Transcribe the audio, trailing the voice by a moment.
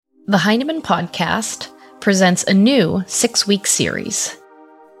The Heinemann Podcast presents a new 6-week series.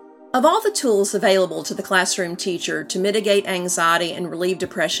 Of all the tools available to the classroom teacher to mitigate anxiety and relieve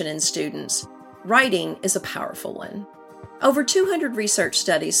depression in students, writing is a powerful one. Over 200 research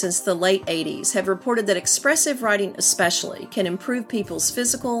studies since the late 80s have reported that expressive writing especially can improve people's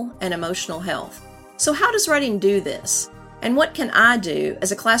physical and emotional health. So how does writing do this? And what can I do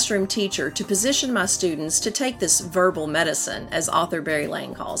as a classroom teacher to position my students to take this verbal medicine, as author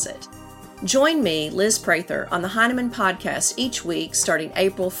Berit calls it? Join me, Liz Prather, on the Heinemann Podcast each week starting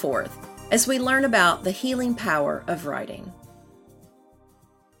April 4th as we learn about the healing power of writing.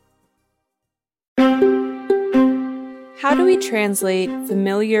 How do we translate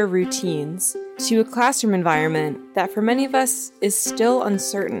familiar routines to a classroom environment that for many of us is still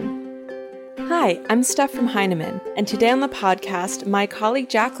uncertain? Hi, I'm Steph from Heinemann, and today on the podcast, my colleague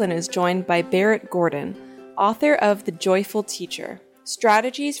Jacqueline is joined by Berit Gordon, author of The Joyful Teacher,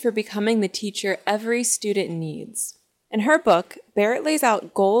 Strategies for Becoming the Teacher Every Student Needs. In her book, Berit lays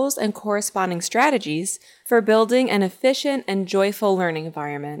out goals and corresponding strategies for building an efficient and joyful learning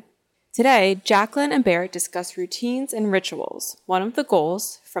environment. Today, Jacqueline and Berit discuss routines and rituals, one of the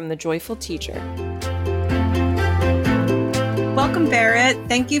goals from The Joyful Teacher. Welcome, Berit.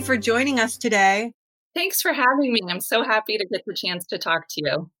 Thank you for joining us today. Thanks for having me. I'm so happy to get the chance to talk to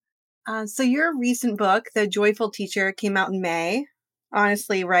you. So your recent book, The Joyful Teacher, came out in May.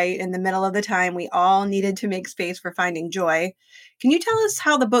 Honestly, right in the middle of the time we all needed to make space for finding joy. Can you tell us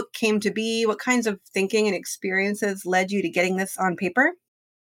how the book came to be? What kinds of thinking and experiences led you to getting this on paper?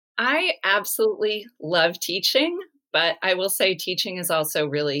 I absolutely love teaching, but I will say teaching is also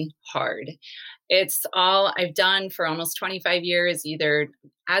really hard. It's all I've done for almost 25 years, either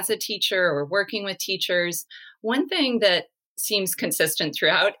as a teacher or working with teachers. One thing that seems consistent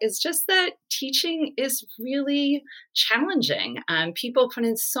throughout is just that teaching is really challenging. People put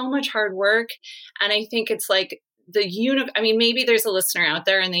in so much hard work, and I think it's like maybe there's a listener out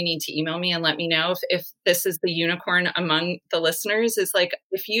there and they need to email me and let me know if this is the unicorn among the listeners. Is like,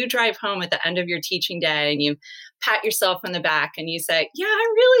 if you drive home at the end of your teaching day and you pat yourself on the back and you say, yeah,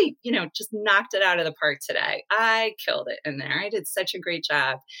 I really, just knocked it out of the park today. I killed it in there. I did such a great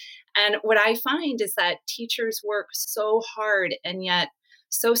job. And what I find is that teachers work so hard and yet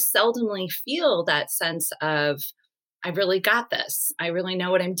so seldomly feel that sense of, I really got this. I really know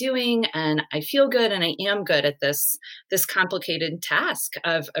what I'm doing, and I feel good, and I am good at this complicated task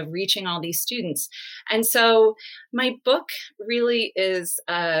of reaching all these students. And so my book really is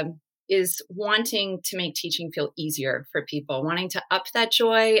wanting to make teaching feel easier for people, wanting to up that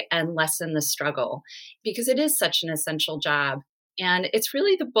joy and lessen the struggle, because it is such an essential job. And it's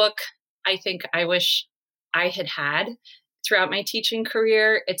really the book I think I wish I had had throughout my teaching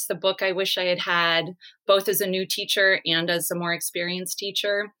career. It's the book I wish I had had both as a new teacher and as a more experienced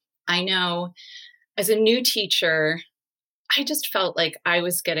teacher. I know as a new teacher, I just felt like I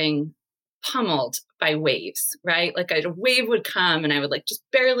was getting pummeled by waves, right? Like a wave would come and I would just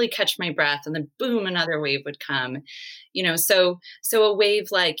barely catch my breath, and then boom, another wave would come. So a wave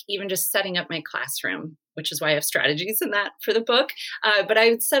like even just setting up my classroom, which is why I have strategies in that for the book. But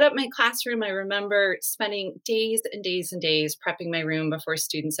I would set up my classroom. I remember spending days and days and days prepping my room before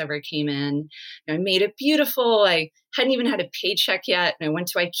students ever came in. I made it beautiful. I hadn't even had a paycheck yet. And I went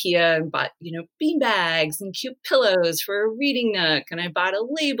to IKEA and bought, bean bags and cute pillows for a reading nook. And I bought a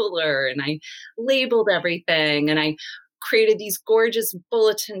labeler and I labeled everything. And I created these gorgeous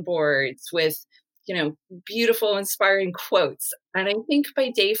bulletin boards with, beautiful, inspiring quotes. And I think by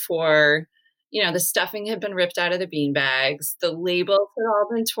day 4, the stuffing had been ripped out of the bean bags. The labels had all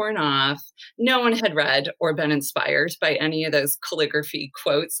been torn off. No one had read or been inspired by any of those calligraphy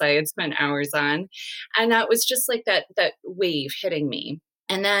quotes I had spent hours on. And that was just like that wave hitting me.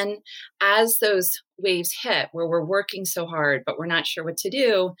 And then as those waves hit, where we're working so hard, but we're not sure what to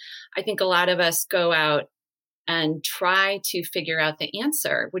do, I think a lot of us go out and try to figure out the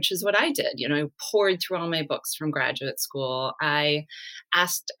answer, which is what I did. I poured through all my books from graduate school. I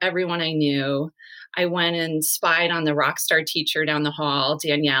asked everyone I knew. I went and spied on the rock star teacher down the hall,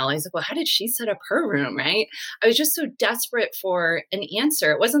 Danielle. I was like, well, how did she set up her room, right? I was just so desperate for an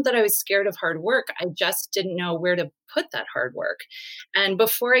answer. It wasn't that I was scared of hard work. I just didn't know where to put that hard work. And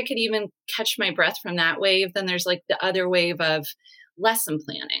before I could even catch my breath from that wave, then there's the other wave of lesson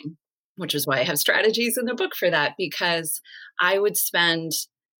planning, which is why I have strategies in the book for that, because I would spend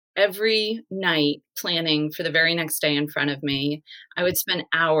every night planning for the very next day in front of me. I would spend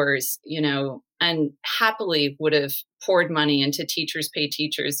hours, and happily would have poured money into Teachers Pay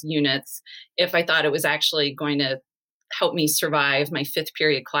Teachers units if I thought it was actually going to help me survive my fifth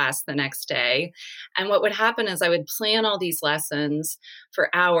period class the next day. And what would happen is I would plan all these lessons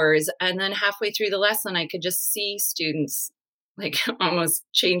for hours. And then halfway through the lesson, I could just see students like almost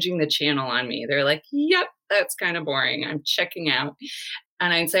changing the channel on me. They're like, yep, that's kind of boring. I'm checking out.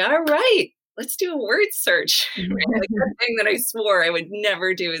 And I'd say, all right, let's do a word search. Right? Like that thing that I swore I would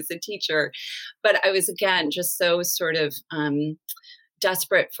never do as a teacher. But I was, again, just so sort of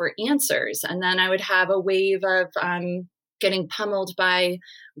desperate for answers. And then I would have a wave of getting pummeled by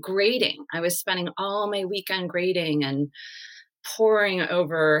grading. I was spending all my weekend grading and poring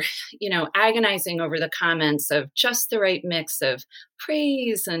over, agonizing over the comments of just the right mix of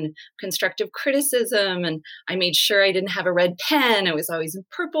praise and constructive criticism. And I made sure I didn't have a red pen. It was always a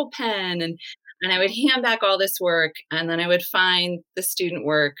purple pen. And I would hand back all this work. And then I would find the student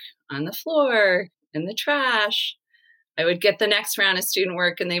work on the floor, in the trash. I would get the next round of student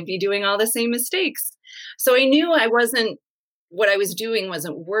work and they'd be doing all the same mistakes. So I knew what I was doing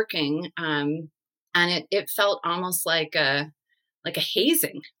wasn't working. And it felt almost like a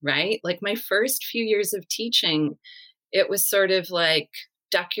hazing, right? Like my first few years of teaching, it was sort of like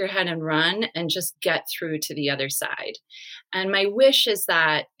duck your head and run and just get through to the other side. And my wish is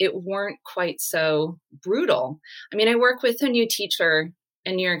that it weren't quite so brutal. I mean, I work with a new teacher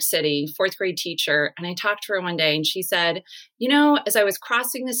in New York City, fourth grade teacher, and I talked to her one day and she said, as I was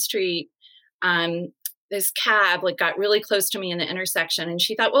crossing the street, this cab got really close to me in the intersection. And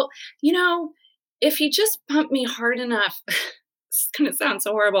she thought, well, if he just bumped me hard enough, it's going to sound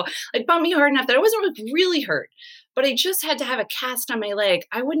so horrible, bumped me hard enough that I wasn't really hurt, but I just had to have a cast on my leg,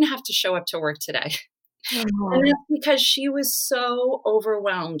 I wouldn't have to show up to work today. Mm-hmm. And that's because she was so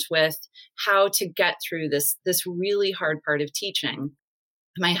overwhelmed with how to get through this really hard part of teaching.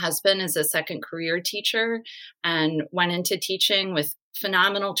 My husband is a second career teacher and went into teaching with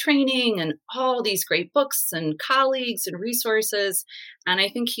phenomenal training and all these great books and colleagues and resources. And I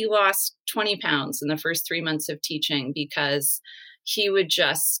think he lost 20 pounds in the first 3 months of teaching because he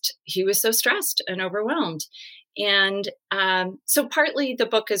was so stressed and overwhelmed. And so partly the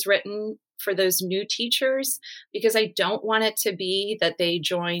book is written for those new teachers because I don't want it to be that they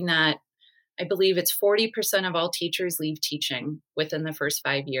join that. I believe it's 40% of all teachers leave teaching within the first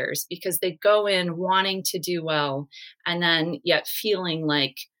 5 years because they go in wanting to do well and then yet feeling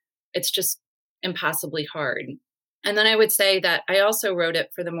like it's just impossibly hard. And then I would say that I also wrote it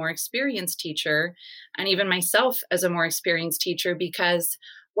for the more experienced teacher and even myself as a more experienced teacher, because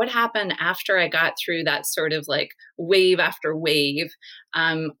what happened after I got through that sort of wave after wave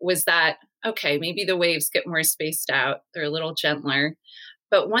was that, okay, maybe the waves get more spaced out. They're a little gentler.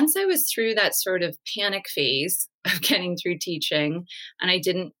 But once I was through that sort of panic phase of getting through teaching, and I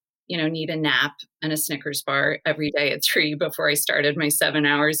didn't, need a nap and a Snickers bar every day at 3 before I started my 7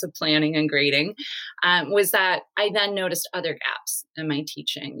 hours of planning and grading, was that I then noticed other gaps in my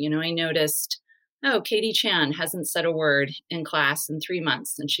teaching. I noticed, Katie Chan hasn't said a word in class in 3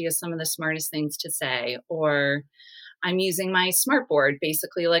 months, and she has some of the smartest things to say. Or I'm using my smartboard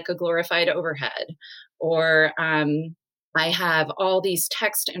basically like a glorified overhead. Or I have all these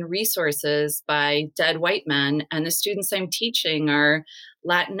text and resources by dead white men, and the students I'm teaching are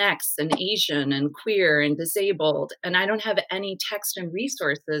Latinx and Asian and queer and disabled, and I don't have any text and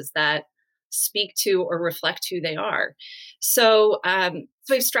resources that speak to or reflect who they are. So I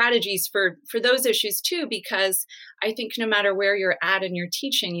have strategies for those issues too, because I think no matter where you're at in your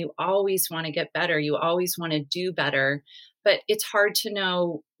teaching, you always want to get better. You always want to do better, but it's hard to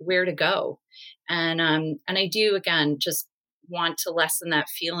know where to go. And I do, again, just want to lessen that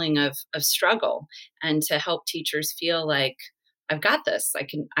feeling of struggle and to help teachers feel like I've got this.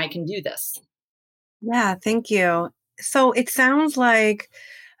 I can do this. Yeah, thank you. So it sounds like,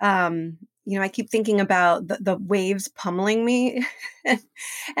 I keep thinking about the waves pummeling me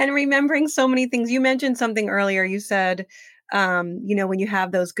and remembering so many things. You mentioned something earlier. You said, when you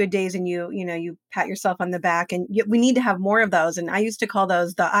have those good days and you pat yourself on the back, and we need to have more of those. And I used to call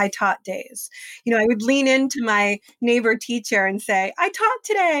those the I taught days. I would lean into my neighbor teacher and say, I taught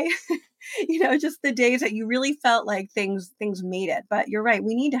today. Just the days that you really felt like things made it. But you're right.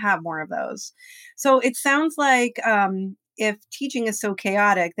 We need to have more of those. So it sounds like, if teaching is so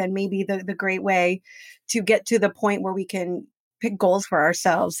chaotic, then maybe the great way to get to the point where we can pick goals for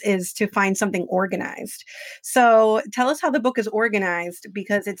ourselves is to find something organized. So tell us how the book is organized,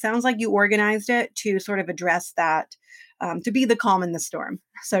 because it sounds like you organized it to sort of address that, to be the calm in the storm,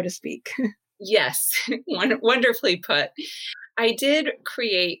 so to speak. Yes, wonderfully put. I did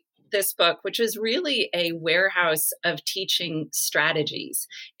create this book, which is really a warehouse of teaching strategies.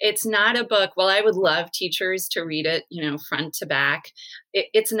 It's not a book, well, I would love teachers to read it, front to back.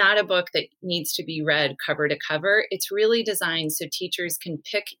 It's not a book that needs to be read cover to cover. It's really designed so teachers can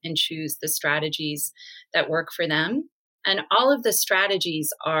pick and choose the strategies that work for them. And all of the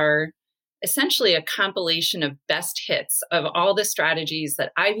strategies are essentially a compilation of best hits of all the strategies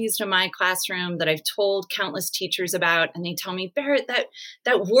that I've used in my classroom, that I've told countless teachers about. And they tell me, Berit,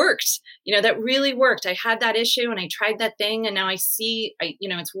 that worked. That really worked. I had that issue and I tried that thing and now I see,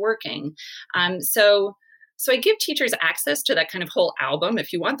 it's working. So I give teachers access to that kind of whole album.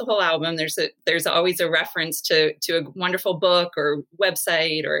 If you want the whole album, there's always a reference to a wonderful book or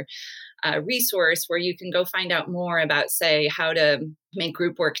website or resource where you can go find out more about, say, how to make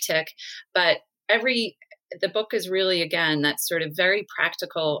group work tick. But the book is really, again, that sort of very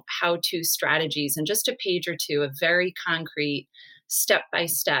practical how-to strategies and just a page or two of very concrete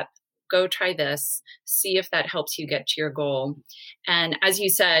step-by-step. Go try this, see if that helps you get to your goal. And as you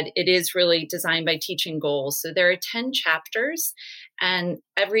said, it is really designed by teaching goals. So there are 10 chapters, and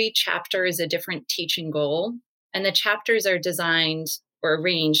every chapter is a different teaching goal. And the chapters are designed or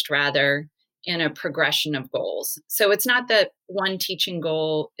arranged rather in a progression of goals. So it's not that one teaching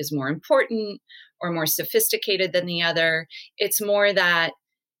goal is more important or more sophisticated than the other. It's more that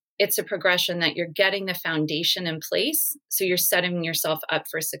it's a progression that you're getting the foundation in place. So you're setting yourself up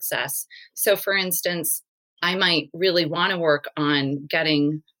for success. So for instance, I might really want to work on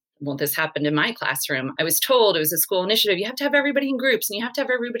getting, well, this happened in my classroom. I was told it was a school initiative. You have to have everybody in groups and you have to have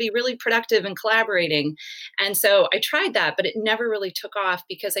everybody really productive and collaborating. And so I tried that, but it never really took off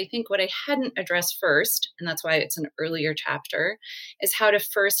because I think what I hadn't addressed first, and that's why it's an earlier chapter, is how to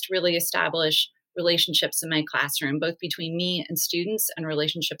first really establish relationships in my classroom, both between me and students and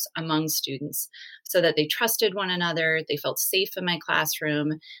relationships among students, so that they trusted one another, they felt safe in my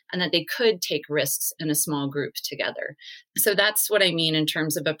classroom, and that they could take risks in a small group together. So that's what I mean in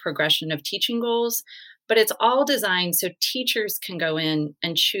terms of a progression of teaching goals. But it's all designed so teachers can go in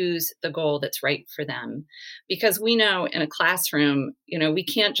and choose the goal that's right for them. Because we know in a classroom, we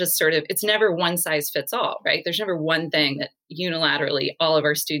can't just it's never one size fits all, right? There's never one thing that unilaterally all of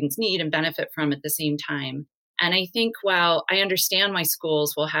our students need and benefit from at the same time. And I think while I understand why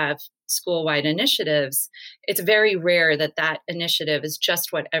schools will have school-wide initiatives, it's very rare that that initiative is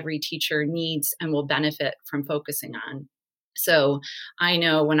just what every teacher needs and will benefit from focusing on. So I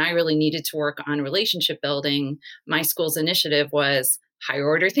know when I really needed to work on relationship building, my school's initiative was higher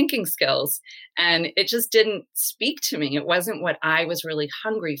order thinking skills. And it just didn't speak to me. It wasn't what I was really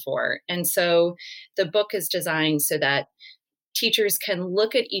hungry for. And so the book is designed so that teachers can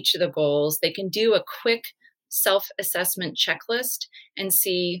look at each of the goals. They can do a quick self-assessment checklist and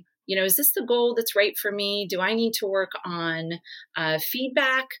see, is this the goal that's right for me? Do I need to work on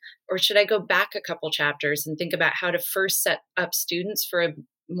feedback, or should I go back a couple chapters and think about how to first set up students for a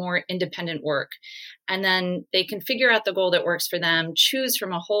more independent work? And then they can figure out the goal that works for them, choose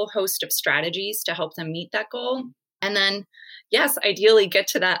from a whole host of strategies to help them meet that goal. And then, yes, ideally get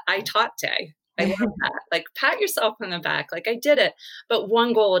to that I taught day. I love that. Like, pat yourself on the back. Like, I did it, but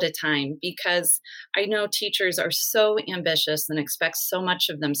one goal at a time, because I know teachers are so ambitious and expect so much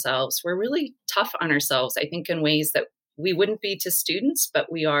of themselves. We're really tough on ourselves, I think, in ways that we wouldn't be to students,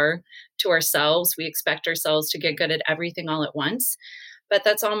 but we are to ourselves. We expect ourselves to get good at everything all at once, but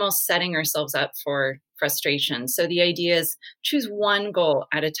that's almost setting ourselves up for frustration. So the idea is choose one goal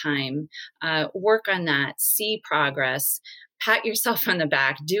at a time, work on that, see progress, pat yourself on the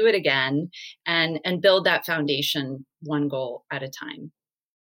back, do it again, and build that foundation one goal at a time.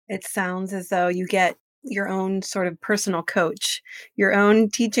 It sounds as though you get your own sort of personal coach, your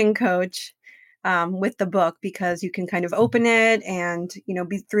own teaching coach with the book, because you can kind of open it and,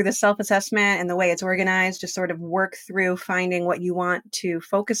 be through the self-assessment and the way it's organized, just sort of work through finding what you want to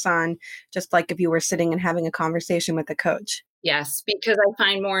focus on, just like if you were sitting and having a conversation with a coach. Yes, because I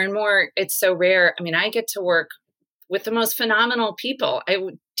find more and more it's so rare. I mean, I get to work with the most phenomenal people.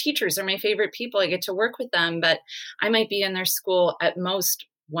 Teachers are my favorite people. I get to work with them, but I might be in their school at most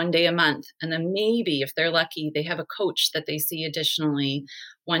one day a month. And then maybe if they're lucky, they have a coach that they see additionally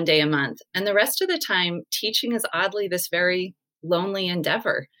one day a month. And the rest of the time, teaching is oddly this very lonely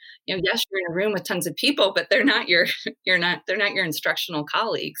endeavor. Yes, you're in a room with tons of people, but they're not your instructional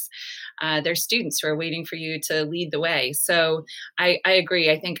colleagues. They're students who are waiting for you to lead the way. So I agree.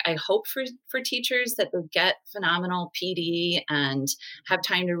 I hope for teachers that they get phenomenal PD and have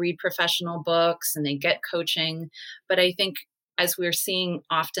time to read professional books and they get coaching. But I think as we're seeing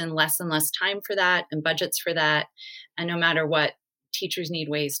often less and less time for that and budgets for that, and no matter what teachers need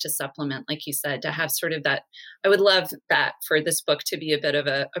ways to supplement, like you said, to have sort of that. I would love that for this book to be a bit of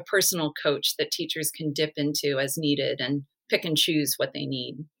a personal coach that teachers can dip into as needed and pick and choose what they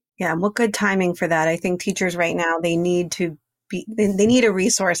need. Yeah, and what good timing for that. I think teachers right now, they need a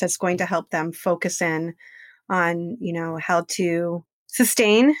resource that's going to help them focus in on, how to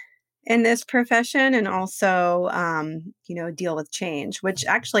sustain in this profession and also, deal with change, which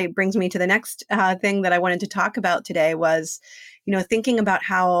actually brings me to the next thing that I wanted to talk about today was, thinking about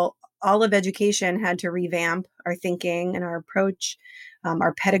how all of education had to revamp our thinking and our approach,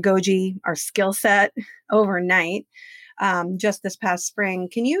 our pedagogy, our skill set overnight. Just this past spring.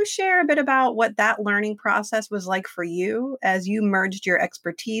 Can you share a bit about what that learning process was like for you as you merged your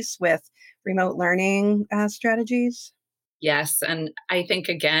expertise with remote learning strategies? Yes. And I think,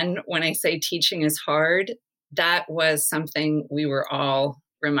 again, when I say teaching is hard, that was something we were all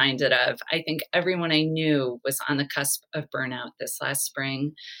reminded of. I think everyone I knew was on the cusp of burnout this last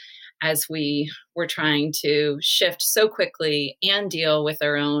spring as we were trying to shift so quickly and deal with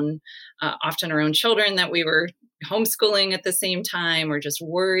our own, often our own children that we were homeschooling at the same time or just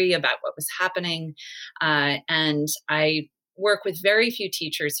worry about what was happening. And I work with very few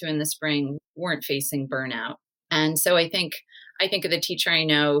teachers who in the spring weren't facing burnout. And so I think of the teacher I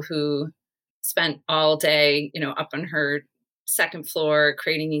know who spent all day, up on her second floor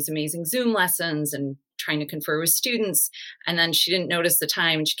creating these amazing Zoom lessons and trying to confer with students. And then she didn't notice the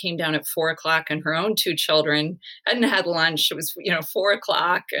time. And she came down at 4:00 and her own two children hadn't had lunch. It was,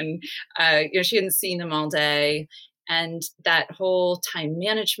 4:00 and, she hadn't seen them all day. And that whole time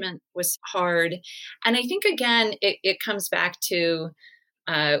management was hard. And I think, again, it comes back to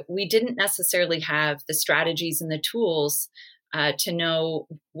we didn't necessarily have the strategies and the tools to know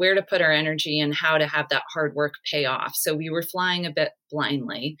where to put our energy and how to have that hard work pay off. So we were flying a bit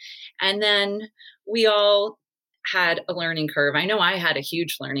blindly. And then we all had a learning curve. I know I had a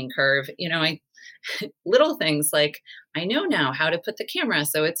huge learning curve. Little things like I know now how to put the camera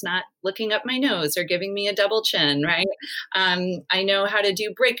so it's not looking up my nose or giving me a double chin, right? I know how to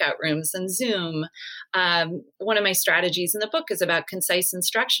do breakout rooms and Zoom. One of my strategies in the book is about concise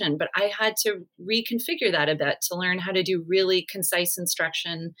instruction, but I had to reconfigure that a bit to learn how to do really concise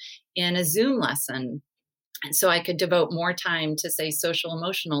instruction in a Zoom lesson. And so I could devote more time to, say, social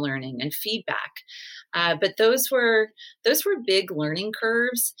emotional learning and feedback. But those were big learning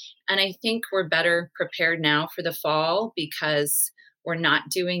curves. And I think we're better prepared now for the fall because we're not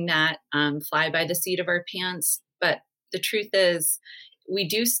doing that fly by the seat of our pants. But the truth is, we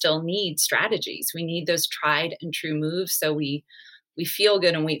do still need strategies. We need those tried and true moves. So we feel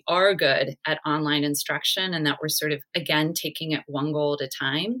good and we are good at online instruction and that we're sort of, again, taking it one goal at a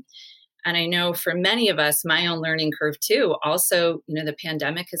time. And I know for many of us, my own learning curve too, also, the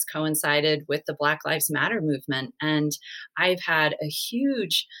pandemic has coincided with the Black Lives Matter movement. And I've had a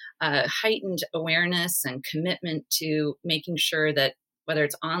huge heightened awareness and commitment to making sure that whether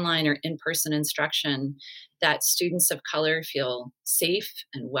it's online or in-person instruction, that students of color feel safe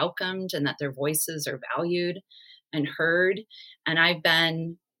and welcomed and that their voices are valued and heard. And I've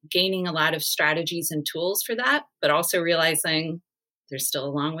been gaining a lot of strategies and tools for that, but also realizing there's still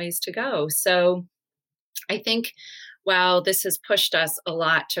a long ways to go. So I think while this has pushed us a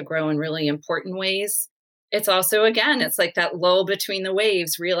lot to grow in really important ways, it's also, again, it's like that lull between the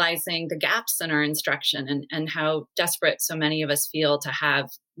waves, realizing the gaps in our instruction and how desperate so many of us feel to have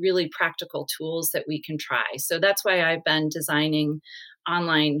really practical tools that we can try. So that's why I've been designing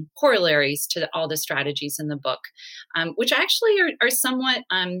online corollaries to all the strategies in the book, which actually are somewhat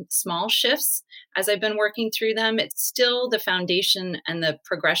small shifts. As I've been working through them, it's still the foundation and the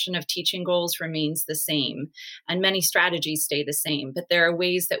progression of teaching goals remains the same. And many strategies stay the same, but there are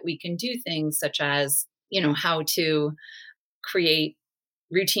ways that we can do things such as, how to create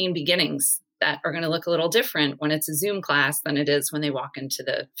routine beginnings that are going to look a little different when it's a Zoom class than it is when they walk into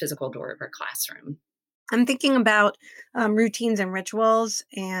the physical door of our classroom. I'm thinking about routines and rituals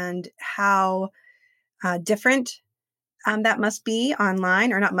and how different that must be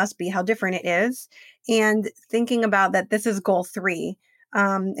online, or not must be, how different it is. And thinking about that this is goal 3.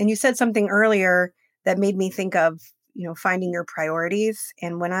 And you said something earlier that made me think of, finding your priorities.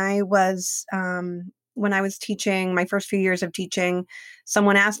 And when I was teaching, my first few years of teaching,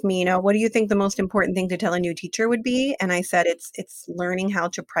 someone asked me, what do you think the most important thing to tell a new teacher would be? And I said, it's learning how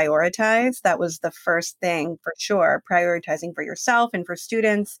to prioritize. That was the first thing for sure, prioritizing for yourself and for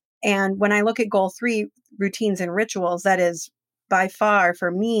students. And when I look at goal 3, routines and rituals, that is by far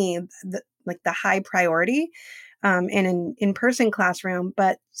for me, the high priority in an in-person classroom,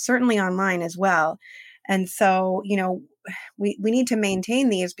 but certainly online as well. And so, we need to maintain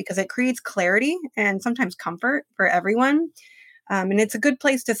these because it creates clarity and sometimes comfort for everyone. And it's a good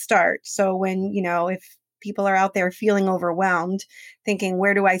place to start. So when, if people are out there feeling overwhelmed, thinking,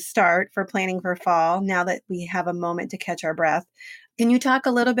 where do I start for planning for fall now that we have a moment to catch our breath? Can you talk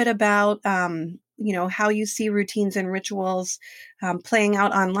a little bit about, how you see routines and rituals playing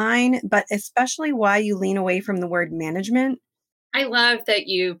out online, but especially why you lean away from the word management? I love that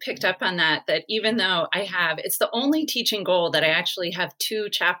you picked up on that even though it's the only teaching goal that I actually have 2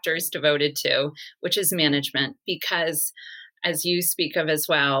 chapters devoted to, which is management, because as you speak of as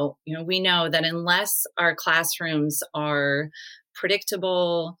well, we know that unless our classrooms are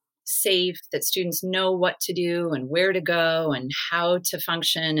predictable, safe, that students know what to do and where to go and how to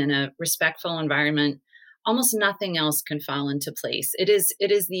function in a respectful environment, almost nothing else can fall into place. It is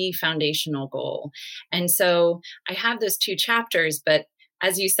the foundational goal. And so I have those 2 chapters, but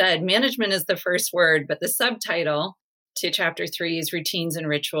as you said, management is the first word, but the subtitle to chapter 3 is routines and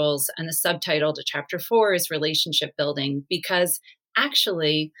rituals, and the subtitle to chapter 4 is relationship building, because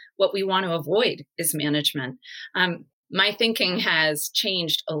actually what we want to avoid is management. My thinking has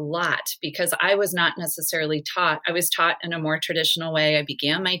changed a lot because I was not necessarily taught. I was taught in a more traditional way. I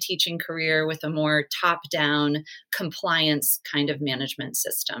began my teaching career with a more top-down compliance kind of management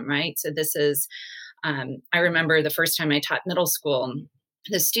system, right? So this is, I remember the first time I taught middle school,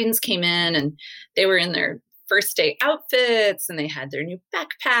 the students came in and they were in their first day outfits and they had their new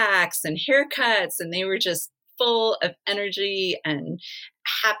backpacks and haircuts, and they were just full of energy and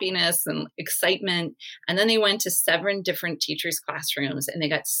happiness and excitement. And then they went to 7 different teachers' classrooms and they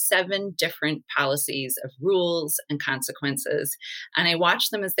got 7 different policies of rules and consequences. And I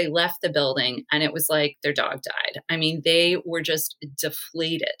watched them as they left the building, and it was like their dog died. I mean, they were just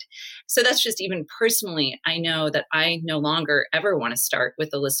deflated. So that's just, even personally, I know that I no longer ever want to start with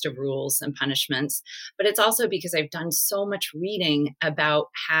a list of rules and punishments. But it's also because I've done so much reading about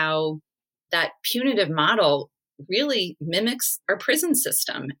how that punitive model really mimics our prison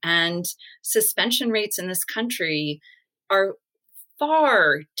system, and suspension rates in this country are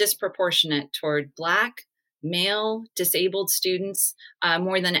far disproportionate toward Black, male, disabled students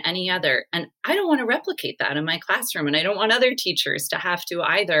more than any other. And I don't want to replicate that in my classroom, and I don't want other teachers to have to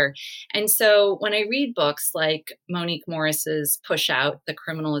either. And so when I read books like Monique Morris's Push Out, The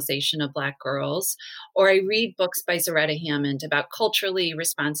Criminalization of Black Girls, or I read books by Zaretta Hammond about culturally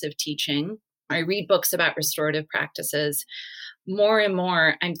responsive teaching, I read books about restorative practices, more and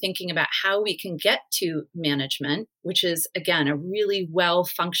more, I'm thinking about how we can get to management, which is, again, a really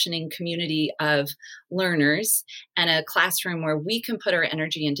well-functioning community of learners and a classroom where we can put our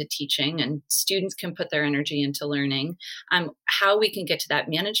energy into teaching and students can put their energy into learning, how we can get to that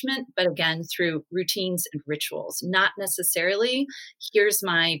management, but again, through routines and rituals, not necessarily, here's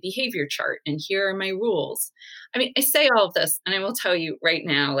my behavior chart and here are my rules. I mean, I say all of this, and I will tell you right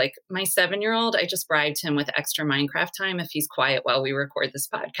now, like my 7-year-old, I just bribed him with extra Minecraft time if he's quiet while we record this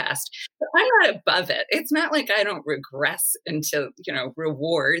podcast. But I'm not above it. It's not like I don't regress into,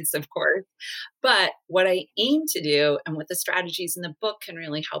 rewards, of course. But what I aim to do, and what the strategies in the book can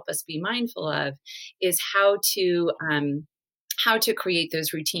really help us be mindful of, is how to create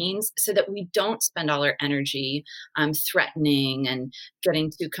those routines so that we don't spend all our energy threatening and getting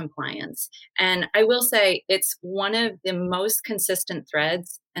to compliance. And I will say it's one of the most consistent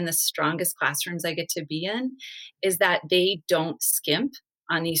threads and the strongest classrooms I get to be in is that they don't skimp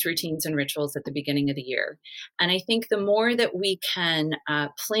on these routines and rituals at the beginning of the year. And I think the more that we can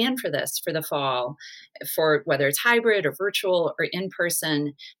plan for this for the fall, for whether it's hybrid or virtual or in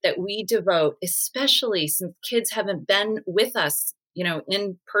person, that we devote, especially since kids haven't been with us,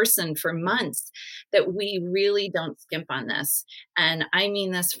 in person for months, that we really don't skimp on this. And I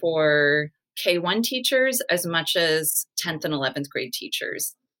mean this for K-1 teachers as much as 10th and 11th grade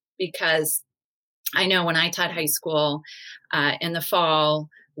teachers, because I know when I taught high school in the fall,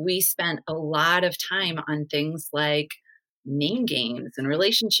 we spent a lot of time on things like name games and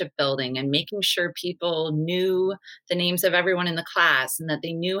relationship building and making sure people knew the names of everyone in the class and that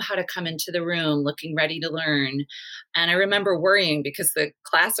they knew how to come into the room looking ready to learn. And I remember worrying because the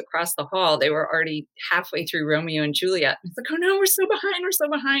class across the hall, they were already halfway through Romeo and Juliet. It's like, oh no, we're so behind.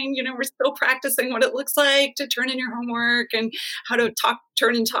 We're still practicing what it looks like to turn in your homework and how to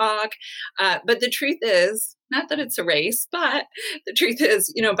turn and talk. But the truth is, not that it's a race, but the truth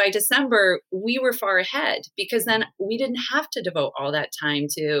is, by December, we were far ahead because then we didn't have to devote all that time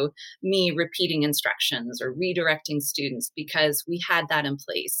to me repeating instructions or redirecting students because we had that in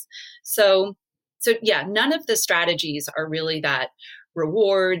place. So yeah, none of the strategies are really that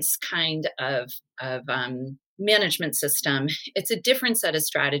rewards kind of management system. It's a different set of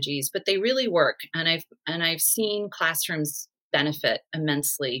strategies, but they really work. And I've seen classrooms benefit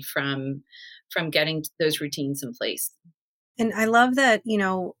immensely from getting those routines in place. And I love that,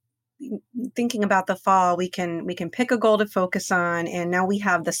 thinking about the fall, we can pick a goal to focus on, and now we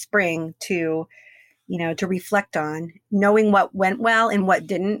have the spring to reflect on, knowing what went well and what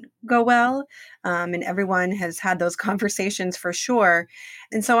didn't go well. And everyone has had those conversations for sure.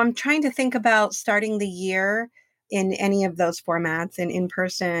 And so I'm trying to think about starting the year in any of those formats, in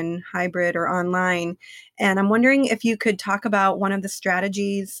person, hybrid, or online. And I'm wondering if you could talk about one of the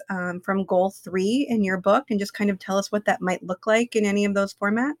strategies from goal 3 in your book and just kind of tell us what that might look like in any of those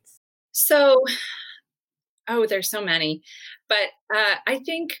formats. So, there's so many, but I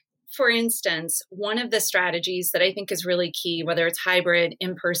think, for instance, one of the strategies that I think is really key, whether it's hybrid,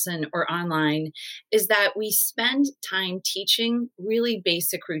 in person, or online, is that we spend time teaching really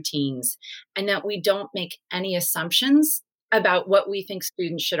basic routines and that we don't make any assumptions about what we think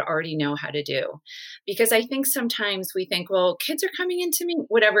students should already know how to do. Because I think sometimes we think, well, kids are coming into me,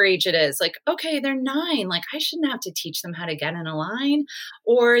 whatever age it is, like, okay, they're 9, like I shouldn't have to teach them how to get in a line,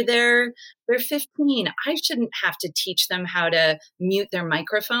 or they're 15. I shouldn't have to teach them how to mute their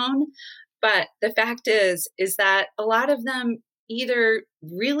microphone. But the fact is that a lot of them either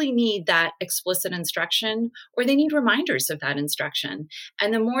really need that explicit instruction or they need reminders of that instruction.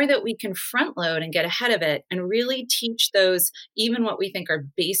 And the more that we can front load and get ahead of it and really teach those, even what we think are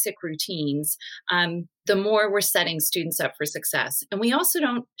basic routines, the more we're setting students up for success. And we also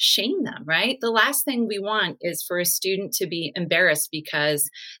don't shame them, right? The last thing we want is for a student to be embarrassed because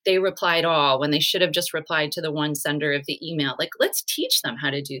they replied all when they should have just replied to the one sender of the email. Like, let's teach them how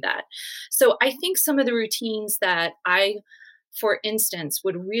to do that. So I think some of the routines that I, for instance,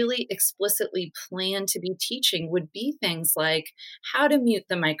 would really explicitly plan to be teaching would be things like how to mute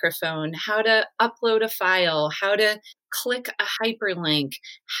the microphone, how to upload a file, how to click a hyperlink,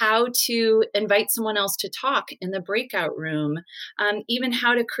 how to invite someone else to talk in the breakout room, even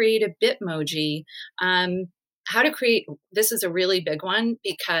how to create a Bitmoji, how to create, this is a really big one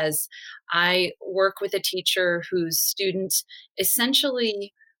because I work with a teacher whose student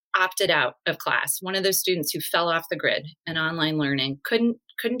essentially opted out of class. One of those students who fell off the grid in online learning, couldn't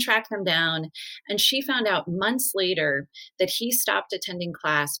track them down. And she found out months later that he stopped attending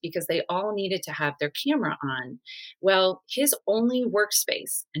class because they all needed to have their camera on. Well, his only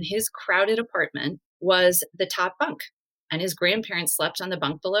workspace in his crowded apartment was the top bunk, and his grandparents slept on the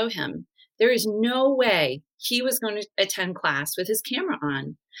bunk below him. There is no way he was going to attend class with his camera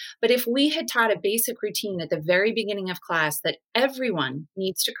on. But if we had taught a basic routine at the very beginning of class that everyone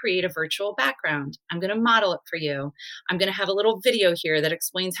needs to create a virtual background, I'm going to model it for you. I'm going to have a little video here that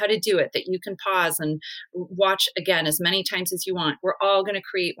explains how to do it, that you can pause and watch again as many times as you want. We're all going to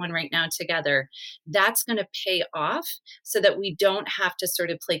create one right now together. That's going to pay off so that we don't have to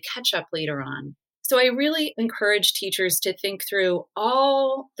sort of play catch up later on. So I really encourage teachers to think through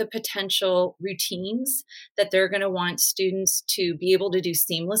all the potential routines that they're going to want students to be able to do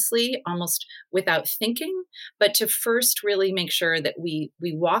seamlessly, almost without thinking, but to first really make sure that we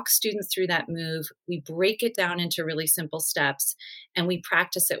walk students through that move, we break it down into really simple steps, and we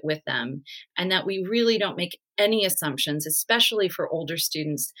practice it with them, and that we really don't make any assumptions, especially for older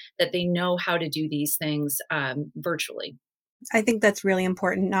students, that they know how to do these things virtually. I think that's really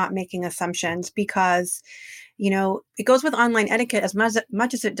important, not making assumptions, because, it goes with online etiquette as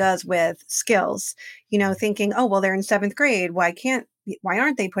much as it does with skills, thinking, oh, well, they're in 7th grade. Why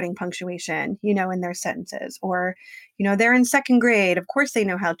aren't they putting punctuation, in their sentences? Or, they're in 2nd grade. Of course, they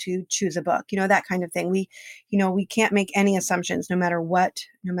know how to choose a book, that kind of thing. We can't make any assumptions no matter what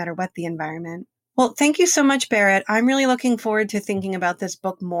the environment. Well, thank you so much, Berit. I'm really looking forward to thinking about this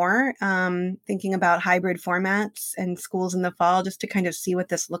book more, thinking about hybrid formats and schools in the fall, just to kind of see what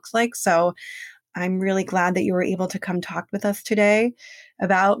this looks like. So I'm really glad that you were able to come talk with us today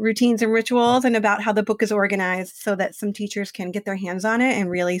about routines and rituals and about how the book is organized so that some teachers can get their hands on it and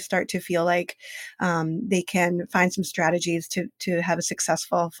really start to feel like they can find some strategies to have a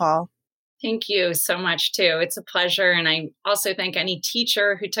successful fall. Thank you so much, too. It's a pleasure. And I also thank any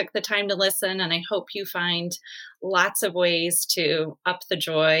teacher who took the time to listen. And I hope you find lots of ways to up the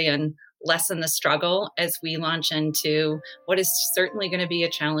joy and lessen the struggle as we launch into what is certainly going to be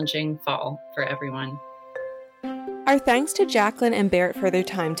a challenging fall for everyone. Our thanks to Jacqueline and Berit for their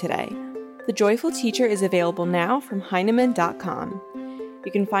time today. The Joyful Teacher is available now from Heinemann.com.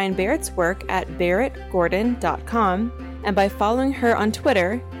 You can find Berit's work at beritgordon.com and by following her on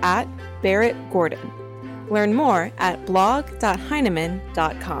Twitter at Berit Gordon. Learn more at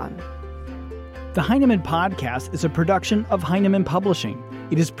blog.heinemann.com. The Heinemann Podcast is a production of Heinemann Publishing.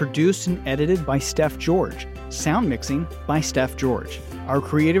 It is produced and edited by Steph George. Sound mixing by Steph George. Our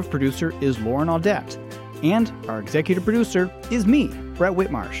creative producer is Lauren Audette. And our executive producer is me, Brett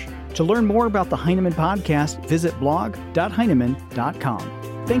Whitmarsh. To learn more about the Heinemann Podcast, visit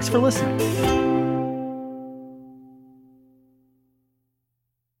blog.heinemann.com. Thanks for listening.